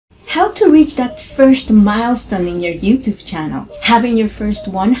How to reach that first milestone in your YouTube channel. Having your first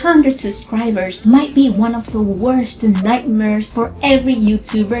 100 subscribers might be one of the worst nightmares for every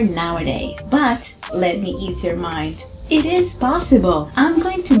YouTuber nowadays. But let me ease your mind. It is possible. I'm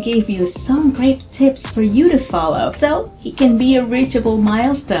going to give you some great tips for you to follow so it can be a reachable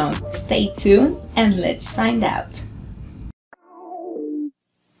milestone. Stay tuned and let's find out.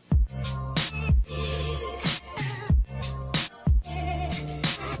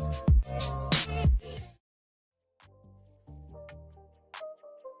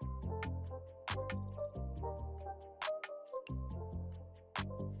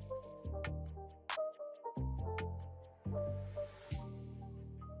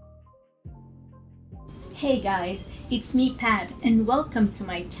 Hey guys, it's me Pat and welcome to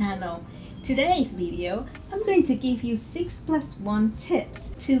my channel. Today's video, I'm going to give you 6+1 tips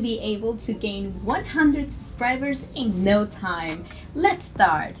to be able to gain 100 subscribers in no time. Let's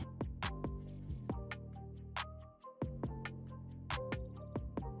start.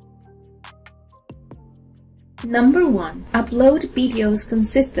 Number 1. Upload videos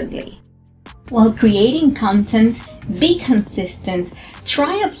consistently. While creating content, be consistent.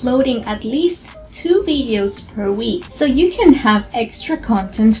 Try uploading at least 2 videos per week so you can have extra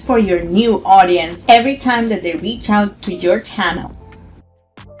content for your new audience every time that they reach out to your channel.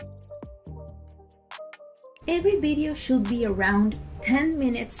 Every video should be around 10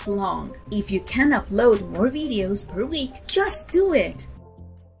 minutes long. If you can upload more videos per week, just do it.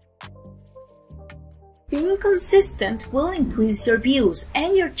 Being consistent will increase your views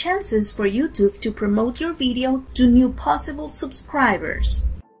and your chances for YouTube to promote your video to new possible subscribers.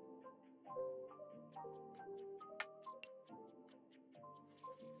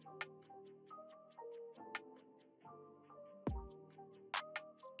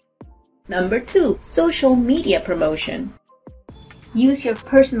 Number 2. Social media promotion. Use your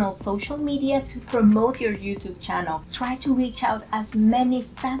personal social media to promote your YouTube channel. Try to reach out as many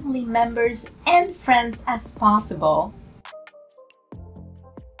family members and friends as possible.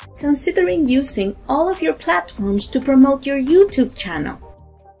 Considering using all of your platforms to promote your YouTube channel.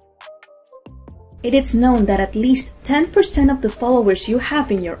 It is known that at least 10% of the followers you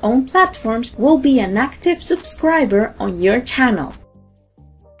have in your own platforms will be an active subscriber on your channel.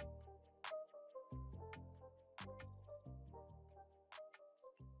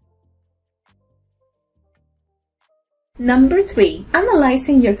 Number 3.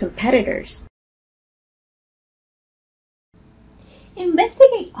 Analyzing your competitors.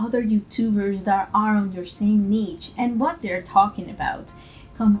 Investigate other YouTubers that are on your same niche and what they're talking about.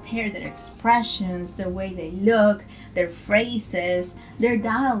 Compare their expressions, the way they look, their phrases, their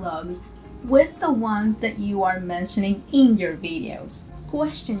dialogues with the ones that you are mentioning in your videos.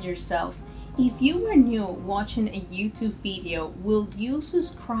 Question yourself. If you were new watching a YouTube video, will you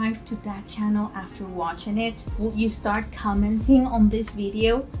subscribe to that channel after watching it? Will you start commenting on this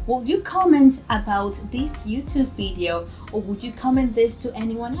video? Will you comment about this YouTube video, or would you comment this to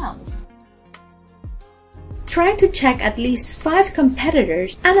anyone else? Try to check at least 5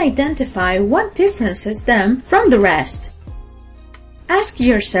 competitors and identify what differentiates them from the rest. Ask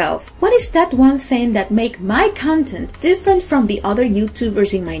yourself, what is that one thing that makes my content different from the other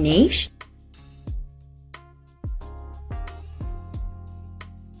YouTubers in my niche?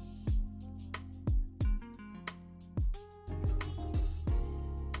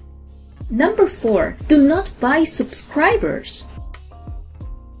 Number 4. Do not buy subscribers.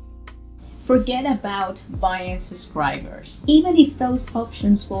 Forget about buying subscribers. Even if those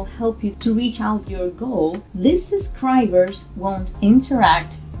options will help you to reach out your goal, these subscribers won't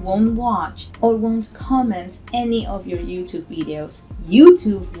interact, won't watch, or won't comment any of your YouTube videos.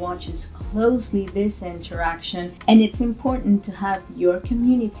 YouTube watches closely this interaction, and it's important to have your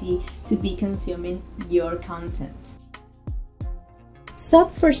community to be consuming your content.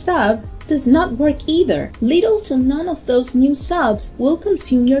 Sub for sub does not work either. Little to none of those new subs will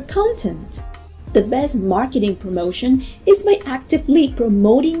consume your content. The best marketing promotion is by actively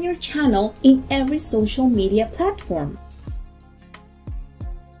promoting your channel in every social media platform.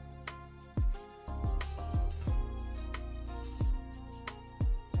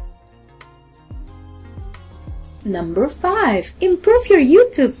 Number 5. Improve your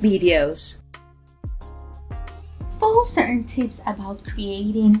YouTube videos. Follow certain tips about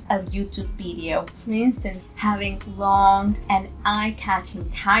creating a YouTube video. For instance, having long and eye-catching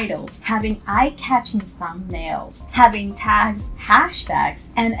titles, having eye-catching thumbnails, having tags, hashtags,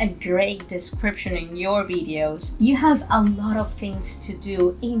 and a great description in your videos. You have a lot of things to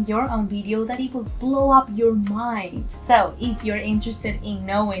do in your own video that it will blow up your mind. So if you're interested in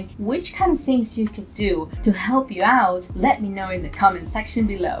knowing which kind of things you could do to help you out, let me know in the comment section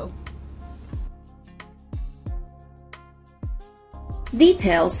below.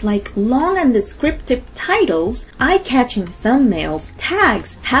 Details like long and descriptive titles, eye-catching thumbnails,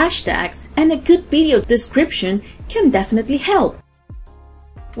 tags, hashtags, and a good video description can definitely help.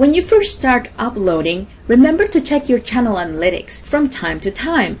 When you first start uploading, remember to check your channel analytics from time to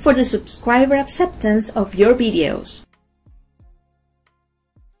time for the subscriber acceptance of your videos.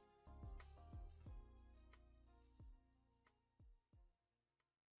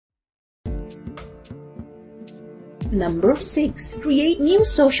 Number 6. Create new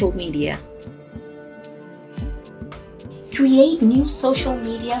social media. Create new social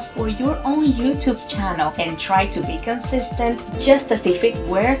media for your own YouTube channel and try to be consistent just as if it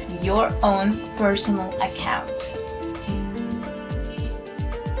were your own personal account.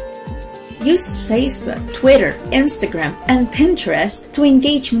 Use Facebook, Twitter, Instagram, and Pinterest to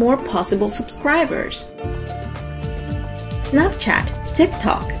engage more possible subscribers. Snapchat,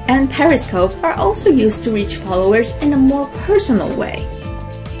 TikTok, and Periscope are also used to reach followers in a more personal way.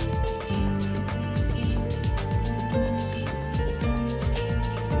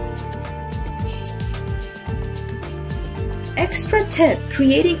 Extra tip: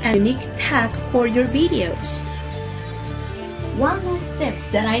 creating a unique tag for your videos. One last tip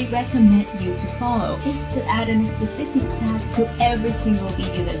that I recommend you to follow is to add a specific tag to every single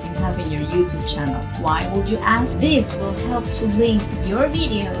video that you have in your YouTube channel. Why would you ask? This will help to link your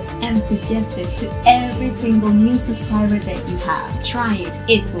videos and suggest it to every single new subscriber that you have. Try it,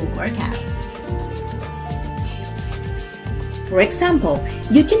 it will work out. For example,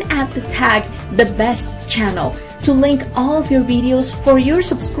 you can add the tag "The Best Channel" to link all of your videos for your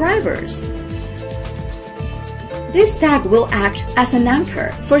subscribers. This tag will act as an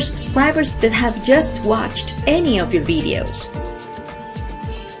anchor for subscribers that have just watched any of your videos.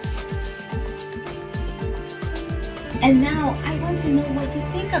 And now I want to know what you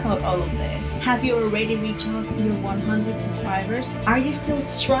think about all of this. Have you already reached out to your 100 subscribers? Are you still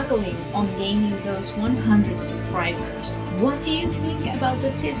struggling on gaining those 100 subscribers? What do you think about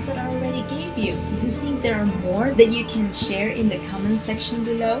the tips that I already gave you? Do you think there are more that you can share in the comment section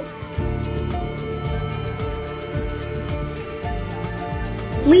below?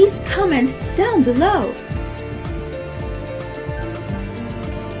 Please comment down below.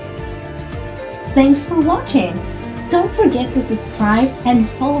 Thanks for watching. Don't forget to subscribe and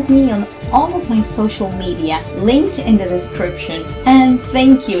follow me on all of my social media linked in the description. And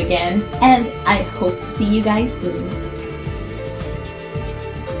thank you again, and I hope to see you guys soon.